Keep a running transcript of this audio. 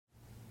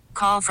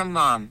Call from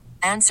mom.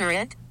 Answer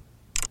it.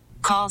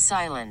 Call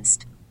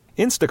silenced.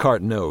 Instacart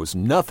knows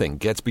nothing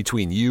gets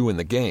between you and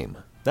the game.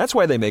 That's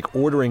why they make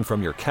ordering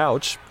from your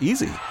couch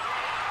easy.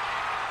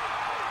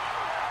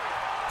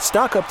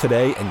 Stock up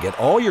today and get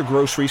all your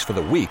groceries for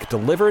the week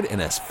delivered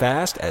in as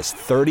fast as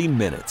 30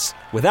 minutes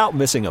without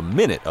missing a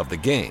minute of the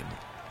game.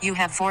 You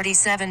have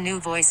 47 new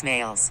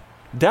voicemails.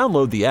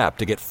 Download the app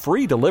to get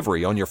free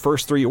delivery on your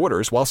first 3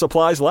 orders while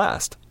supplies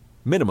last.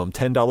 Minimum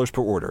 $10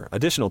 per order.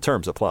 Additional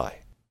terms apply.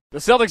 The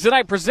Celtics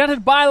Tonight,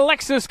 presented by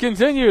Lexus,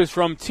 continues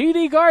from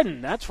TD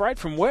Garden. That's right,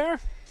 from where?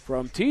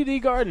 From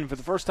TD Garden. For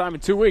the first time in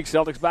 2 weeks,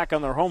 Celtics back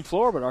on their home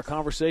floor, but our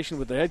conversation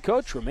with the head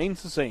coach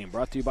remains the same.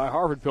 Brought to you by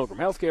Harvard Pilgrim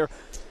Healthcare,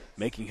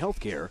 making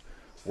healthcare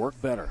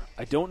work better.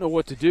 I don't know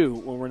what to do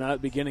when we're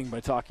not beginning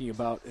by talking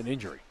about an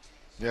injury.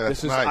 Yeah,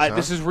 that's nice,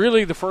 This is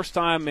really the first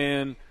time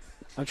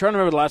I'm trying to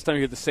remember the last time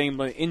you had the same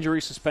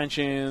injury,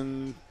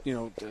 suspension,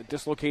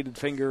 dislocated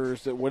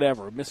fingers,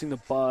 whatever, missing the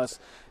bus.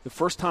 The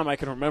first time I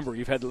can remember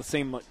you've had the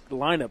same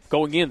lineup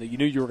going in that you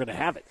knew you were going to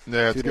have it.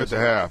 Yeah, it's good to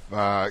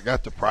have.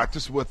 Got to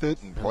practice with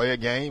it and play a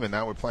game, and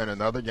now we're playing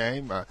another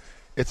game.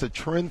 It's a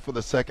trend for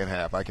the second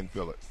half. I can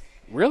feel it.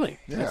 Really?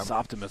 Yeah. That's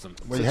optimism.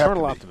 It's Well,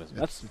 eternal optimism.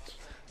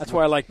 That's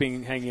why I like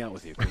hanging out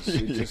with you.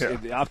 'Cause Yeah.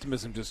 the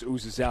optimism just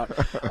oozes out.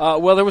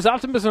 Well, there was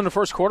optimism in the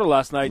first quarter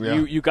last night. Yeah.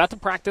 You got to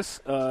practice,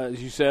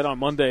 as you said, on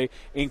Monday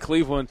in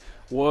Cleveland.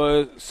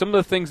 Was some of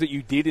the things that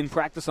you did in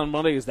practice on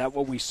Monday, is that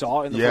what we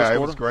saw in the first quarter? Yeah,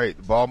 it was great.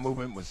 The ball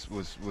movement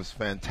was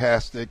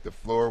fantastic. The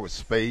floor was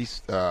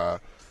spaced.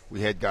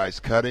 We had guys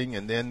cutting,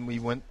 and then we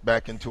went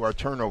back into our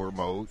turnover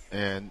mode,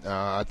 and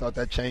I thought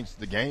that changed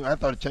the game. I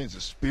thought it changed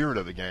the spirit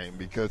of the game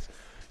because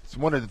it's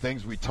one of the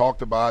things we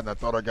talked about, and I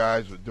thought our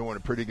guys were doing a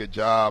pretty good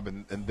job.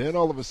 And then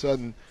all of a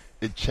sudden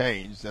it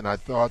changed, and I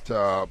thought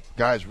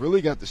guys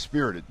really got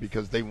dispirited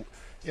because they,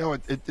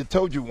 it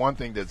told you one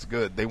thing that's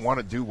good. They want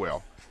to do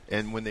well,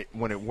 and when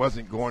it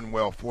wasn't going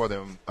well for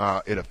them,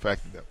 it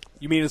affected them.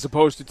 You mean as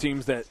opposed to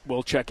teams that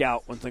will check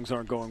out when things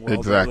aren't going well?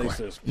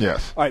 Exactly.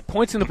 Yes. All right,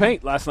 points in the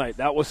paint last night.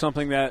 That was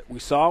something that we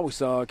saw. We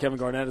saw Kevin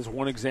Garnett as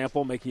one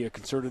example making a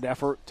concerted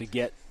effort to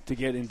get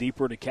in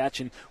deeper, to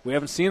catch, and we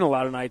haven't seen a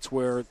lot of nights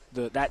where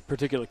that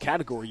particular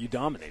category you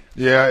dominated.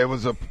 Yeah, it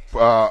was a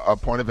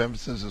point of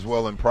emphasis as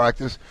well in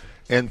practice,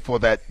 and for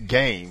that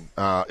game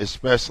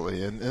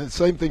especially. And the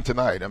same thing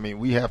tonight. I mean,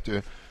 we have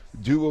to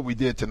do what we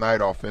did tonight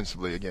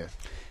offensively again.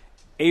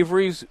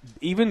 Avery's,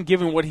 even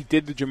given what he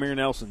did to Jameer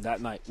Nelson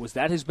that night, was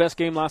that his best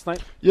game last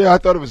night? Yeah, I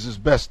thought it was his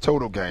best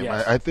total game.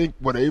 Yes. I think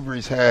what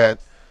Avery's had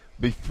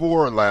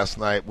before last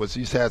night was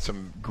he's had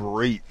some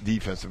great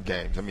defensive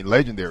games. I mean,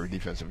 legendary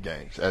defensive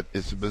games at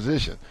his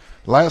position.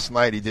 Last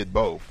night he did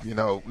both.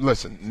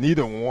 Listen,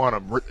 neither one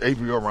of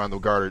Avery or Rondo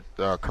guarded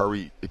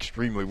Curry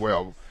extremely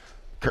well.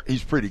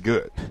 He's pretty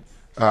good.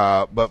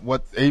 But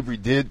what Avery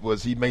did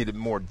was he made it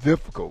more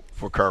difficult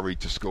for Curry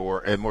to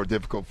score and more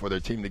difficult for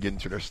their team to get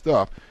into their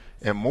stuff.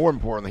 And more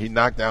importantly, he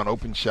knocked down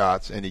open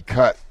shots and he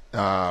cut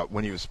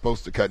when he was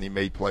supposed to cut, and he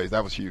made plays.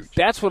 That was huge.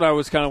 That's what I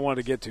was kind of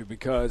wanting to get to,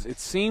 because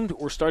it seemed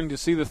we're starting to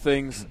see the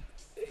things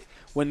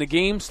when the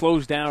game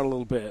slows down a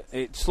little bit.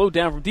 It slowed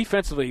down from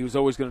defensively. He was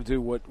always going to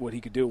do what he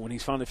could do when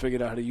he's finally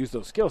figured out how to use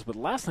those skills. But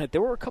last night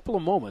there were a couple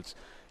of moments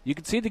you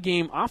could see the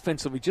game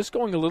offensively just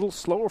going a little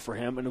slower for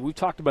him, and we've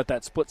talked about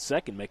that split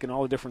second making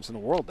all the difference in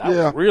the world. That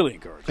was really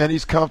encouraging. And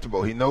he's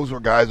comfortable. He knows where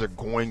guys are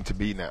going to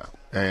be now,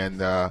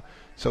 and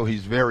so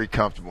he's very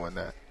comfortable in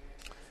that.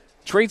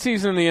 Trade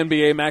season in the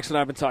NBA, Max and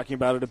I have been talking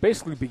about it. It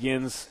basically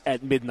begins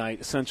at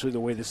midnight, essentially the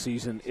way the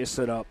season is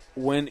set up.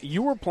 When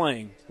you were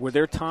playing, were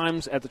there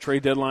times at the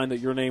trade deadline that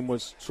your name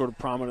was sort of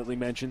prominently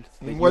mentioned?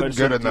 Wasn't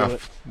good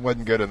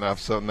enough,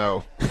 so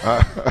no.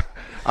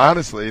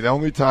 Honestly, the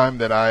only time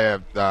that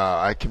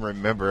I can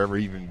remember ever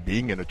even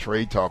being in a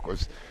trade talk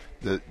was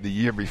the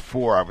year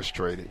before I was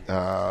traded.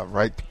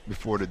 Right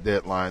before the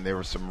deadline, there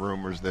were some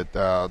rumors that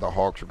the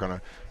Hawks were going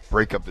to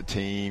break up the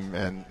team,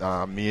 and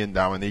me and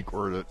Dominique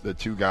were the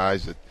two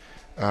guys that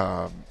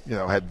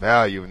had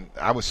value, and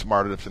I was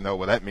smart enough to know,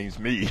 well, that means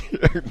me.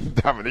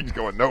 Dominique's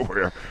going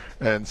nowhere,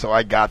 and so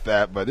I got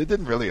that, but it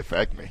didn't really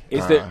affect me.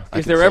 Is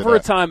there ever a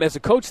time, as a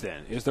coach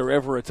then, is there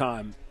ever a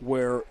time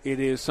where it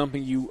is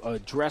something you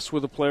address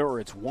with a player, or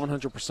it's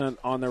 100%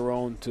 on their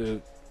own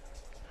to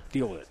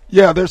deal with it?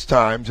 Yeah, there's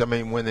times. I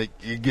mean, when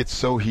it gets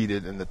so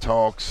heated in the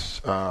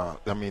talks,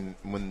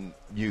 when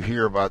you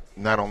hear about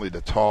not only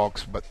the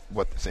talks but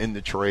what's in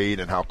the trade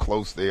and how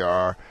close they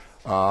are,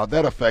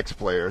 that affects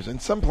players.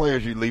 And some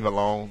players you leave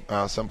alone.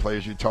 Some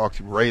players you talk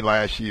to. Ray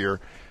last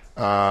year,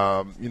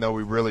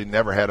 we really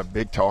never had a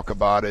big talk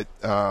about it.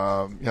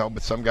 But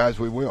some guys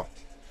we will.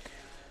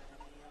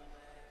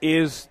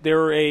 Is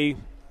there a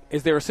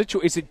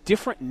situation? Is it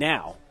different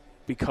now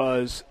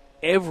because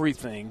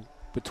everything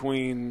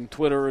between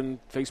Twitter and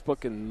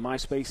Facebook and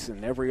MySpace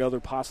and every other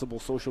possible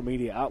social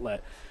media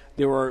outlet,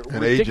 there are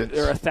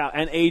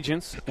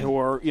agents who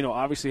are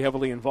obviously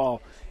heavily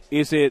involved.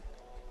 Is it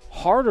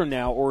harder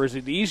now, or is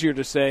it easier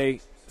to say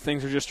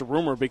things are just a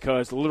rumor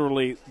because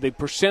literally the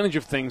percentage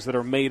of things that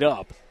are made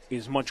up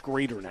is much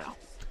greater now?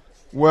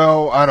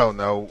 Well, I don't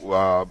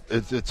know.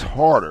 It's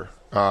harder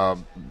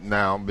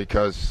now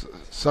because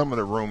some of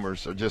the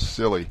rumors are just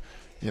silly.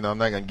 I'm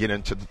not going to get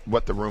into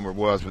what the rumor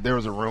was, but there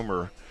was a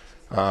rumor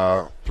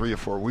 3 or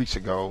 4 weeks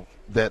ago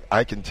that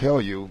I can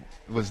tell you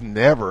was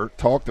never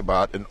talked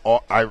about, and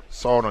I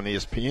saw it on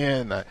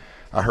ESPN.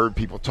 I heard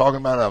people talking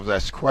about it. I was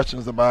asked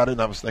questions about it,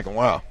 and I was thinking,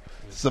 wow,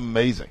 it's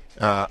amazing.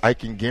 I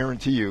can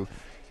guarantee you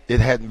it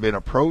hadn't been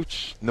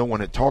approached. No one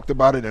had talked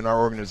about it in our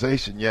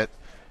organization, yet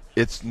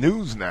it's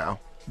news now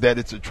that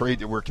it's a trade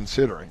that we're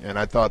considering, and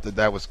I thought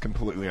that was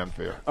completely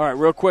unfair. All right,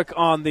 real quick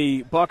on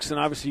the Bucks, and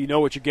obviously you know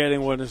what you're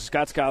getting when it's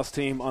Scott Skiles'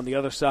 team on the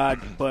other side,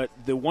 but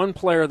the one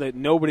player that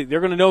they're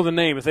going to know the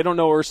name. If they don't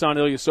know Ersan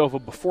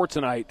Ilyasova before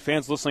tonight,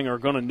 fans listening are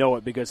going to know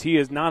it because he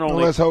is not only –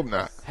 well, let's hope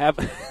not.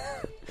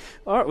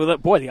 All right, well,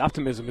 boy, the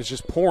optimism is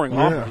just pouring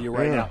off of you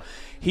right now.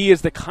 He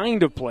is the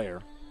kind of player,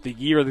 the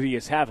year that he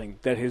is having,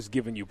 that has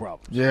given you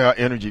problems. Yeah,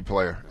 energy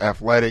player,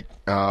 athletic,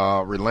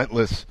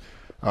 relentless.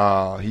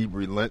 He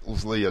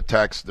relentlessly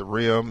attacks the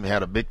rim. He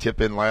had a big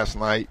tip in last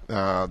night.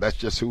 That's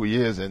just who he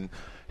is, and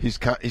he's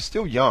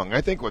still young.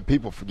 I think what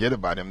people forget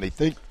about him, they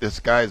think this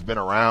guy has been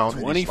around.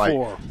 24, and he's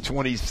like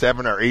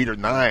 27 or 8 or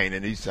 9,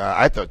 and he's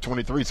I thought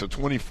 23, so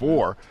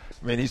 24.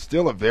 I mean, he's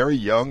still a very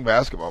young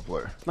basketball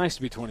player. It's nice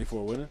to be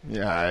 24, wouldn't it?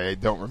 Yeah, I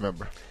don't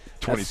remember.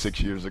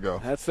 26 years ago.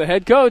 That's the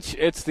head coach.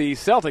 It's the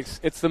Celtics.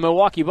 It's the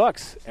Milwaukee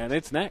Bucks, and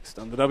it's next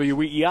on the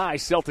WEEI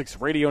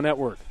Celtics Radio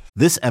Network.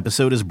 This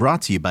episode is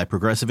brought to you by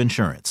Progressive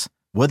Insurance.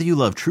 Whether you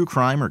love true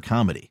crime or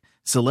comedy,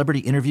 celebrity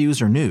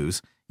interviews or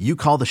news, you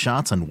call the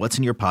shots on what's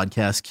in your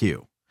podcast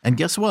queue. And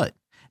guess what?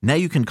 Now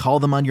you can call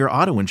them on your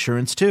auto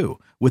insurance too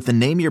with the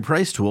Name Your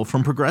Price tool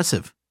from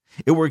Progressive.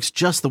 It works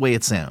just the way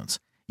it sounds.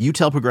 You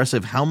tell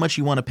Progressive how much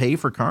you want to pay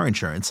for car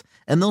insurance,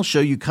 and they'll show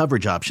you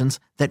coverage options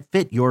that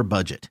fit your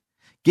budget.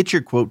 Get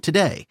your quote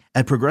today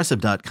at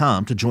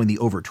Progressive.com to join the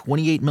over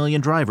 28 million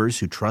drivers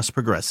who trust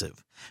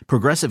Progressive.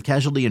 Progressive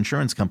Casualty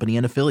Insurance Company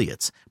and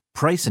Affiliates.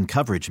 Price and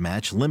coverage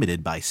match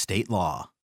limited by state law.